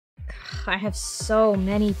I have so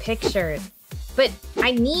many pictures. But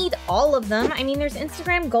I need all of them. I mean, there's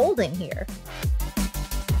Instagram gold in here.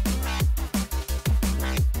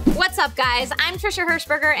 What's up, guys? I'm Trisha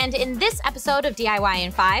Hirschberger, and in this episode of DIY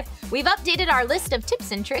in 5, we've updated our list of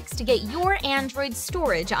tips and tricks to get your Android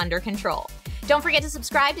storage under control. Don't forget to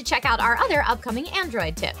subscribe to check out our other upcoming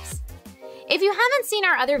Android tips. If you haven't seen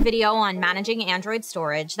our other video on managing Android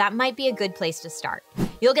storage, that might be a good place to start.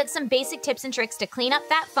 You'll get some basic tips and tricks to clean up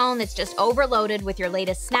that phone that's just overloaded with your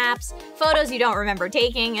latest snaps, photos you don't remember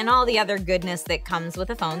taking, and all the other goodness that comes with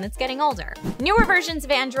a phone that's getting older. Newer versions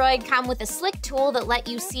of Android come with a slick tool that let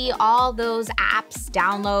you see all those apps,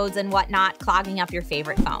 downloads, and whatnot clogging up your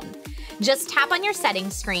favorite phone. Just tap on your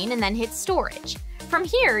settings screen and then hit storage. From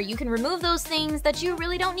here, you can remove those things that you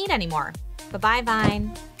really don't need anymore. Bye-bye,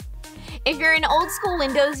 Vine. If you're an old school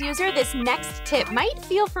Windows user, this next tip might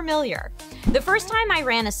feel familiar. The first time I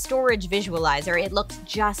ran a storage visualizer, it looked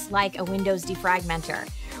just like a Windows defragmenter.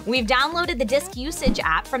 We've downloaded the disk usage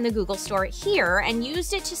app from the Google Store here and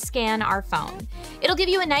used it to scan our phone. It'll give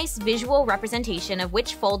you a nice visual representation of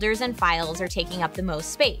which folders and files are taking up the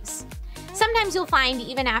most space. Sometimes you'll find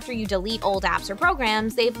even after you delete old apps or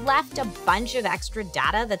programs, they've left a bunch of extra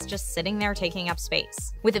data that's just sitting there taking up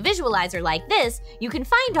space. With a visualizer like this, you can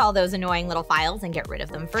find all those annoying little files and get rid of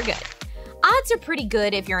them for good. Odds are pretty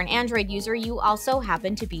good if you're an Android user, you also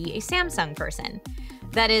happen to be a Samsung person.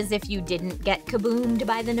 That is, if you didn't get kaboomed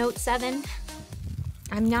by the Note 7.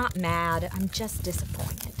 I'm not mad, I'm just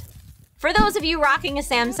disappointed. For those of you rocking a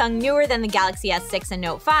Samsung newer than the Galaxy S6 and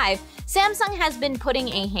Note 5, Samsung has been putting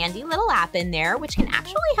a handy little app in there which can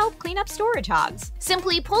actually help clean up storage hogs.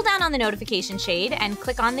 Simply pull down on the notification shade and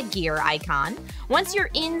click on the gear icon. Once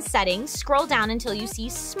you're in settings, scroll down until you see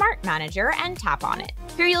Smart Manager and tap on it.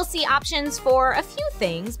 Here you'll see options for a few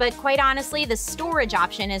things, but quite honestly, the storage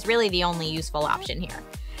option is really the only useful option here.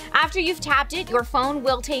 After you've tapped it, your phone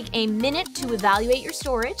will take a minute to evaluate your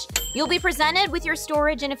storage. You'll be presented with your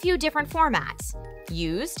storage in a few different formats: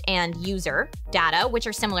 used and user data, which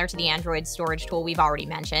are similar to the Android storage tool we've already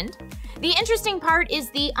mentioned. The interesting part is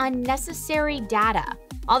the unnecessary data,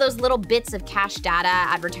 all those little bits of cache data,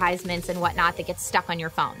 advertisements, and whatnot that get stuck on your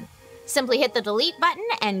phone. Simply hit the delete button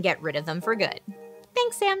and get rid of them for good.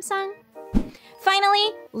 Thanks, Samsung.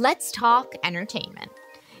 Finally, let's talk entertainment.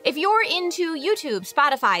 If you're into YouTube,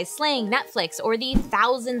 Spotify, Sling, Netflix, or the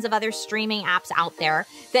thousands of other streaming apps out there,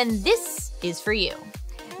 then this is for you.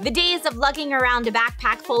 The days of lugging around a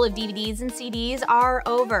backpack full of DVDs and CDs are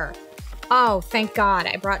over. Oh, thank God,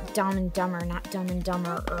 I brought Dumb and Dumber, not Dumb and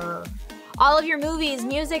Dumber. All of your movies,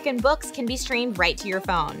 music, and books can be streamed right to your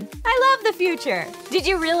phone. I love the future. Did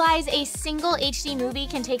you realize a single HD movie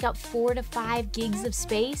can take up 4 to 5 gigs of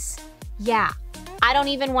space? Yeah. I don't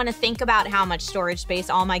even want to think about how much storage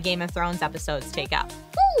space all my Game of Thrones episodes take up.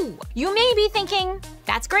 Ooh! You may be thinking,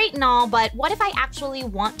 that's great and all, but what if I actually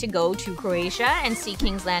want to go to Croatia and see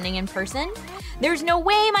King's Landing in person? There's no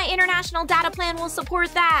way my international data plan will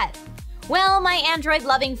support that. Well, my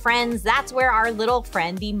Android-loving friends, that's where our little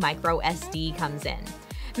friend, the micro SD, comes in.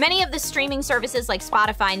 Many of the streaming services like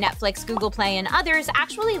Spotify, Netflix, Google Play, and others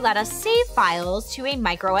actually let us save files to a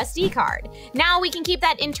micro SD card. Now we can keep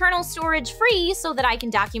that internal storage free so that I can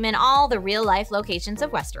document all the real-life locations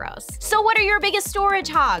of Westeros. So what are your biggest storage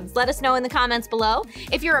hogs? Let us know in the comments below.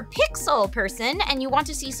 If you're a Pixel person and you want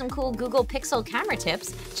to see some cool Google Pixel camera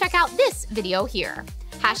tips, check out this video here.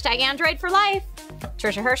 #Android for life.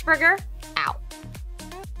 Trisha Hirschberger,